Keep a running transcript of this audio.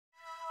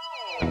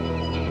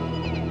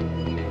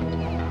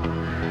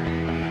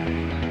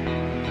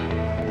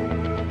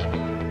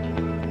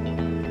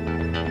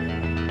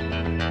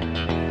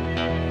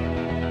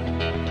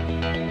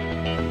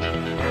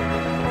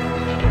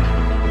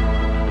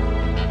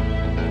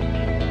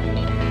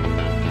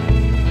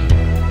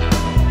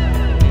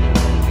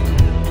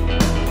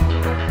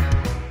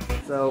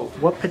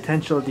What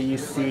potential do you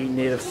see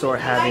Native SOAR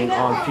having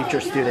on future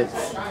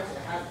students?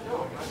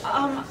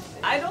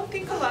 I don't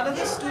think a lot of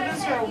the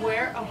students are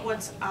aware of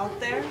what's out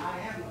there,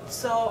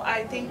 so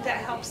I think that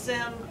helps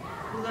them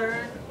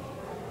learn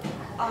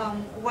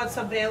what's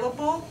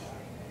available,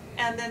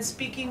 and then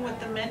speaking with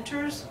the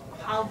mentors,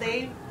 how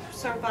they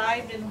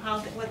survived and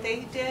what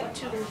they did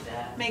to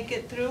make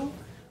it through.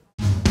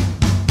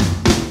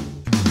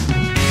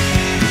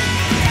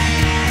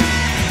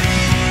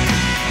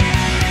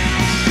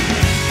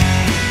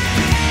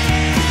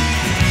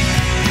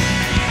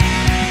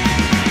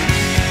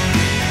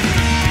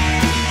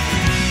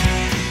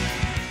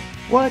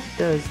 What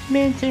does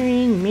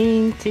mentoring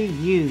mean to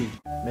you?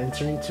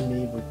 Mentoring to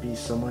me would be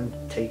someone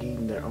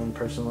taking their own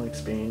personal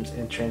experience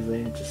and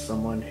translating it to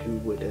someone who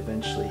would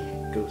eventually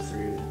go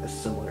through a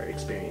similar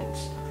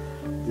experience.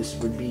 This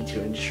would be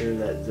to ensure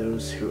that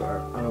those who are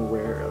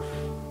unaware of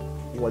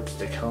what's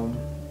to come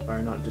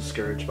are not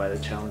discouraged by the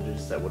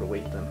challenges that would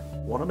await them.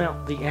 What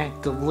about the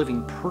act of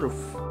living proof?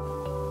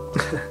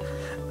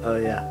 Oh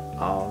yeah,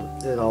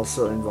 it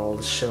also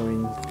involves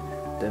showing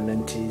the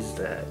mentees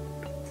that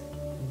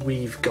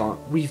we've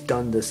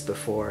done this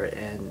before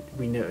and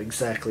we know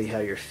exactly how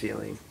you're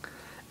feeling,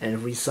 and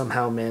if we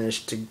somehow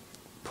manage to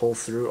pull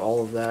through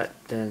all of that,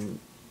 then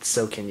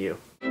so can you.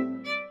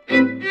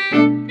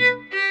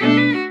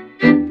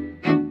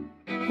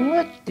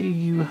 What do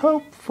you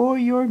hope for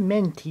your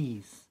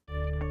mentees?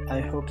 I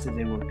hope that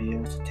they will be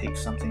able to take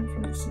something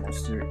from the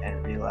semester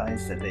and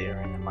realize that they are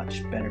in a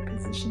much better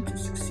position to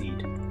succeed,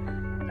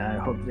 and I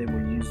hope they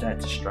will use that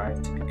to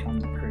strive to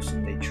become the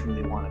person they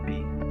truly want to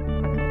be.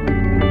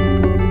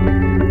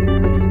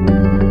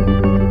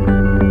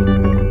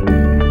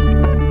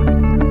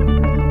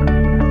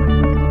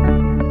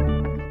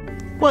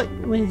 What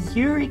was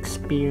your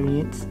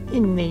experience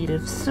in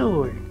Native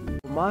SOAR?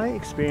 My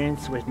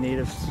experience with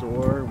Native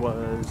SOAR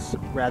was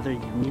rather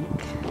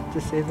unique,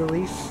 to say the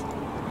least.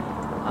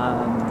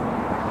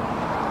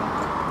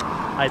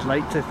 I'd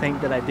like to think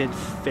that I did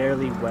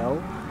fairly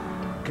well,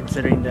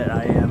 considering that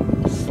I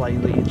am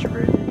slightly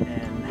introverted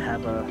and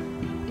have a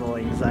little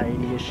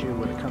anxiety issue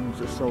when it comes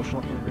to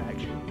social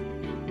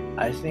interaction.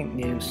 I think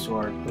Native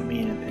SOAR put me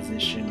in a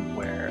position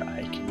where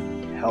I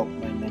can help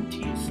my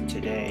mentees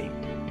today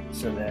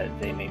so that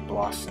they may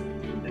blossom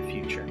in the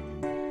future.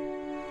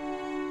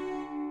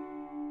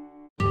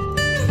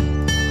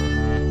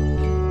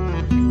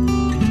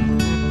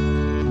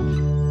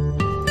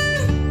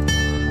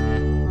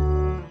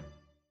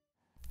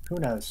 Who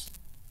knows?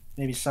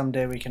 Maybe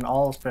someday we can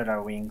all spread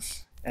our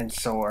wings and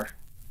soar.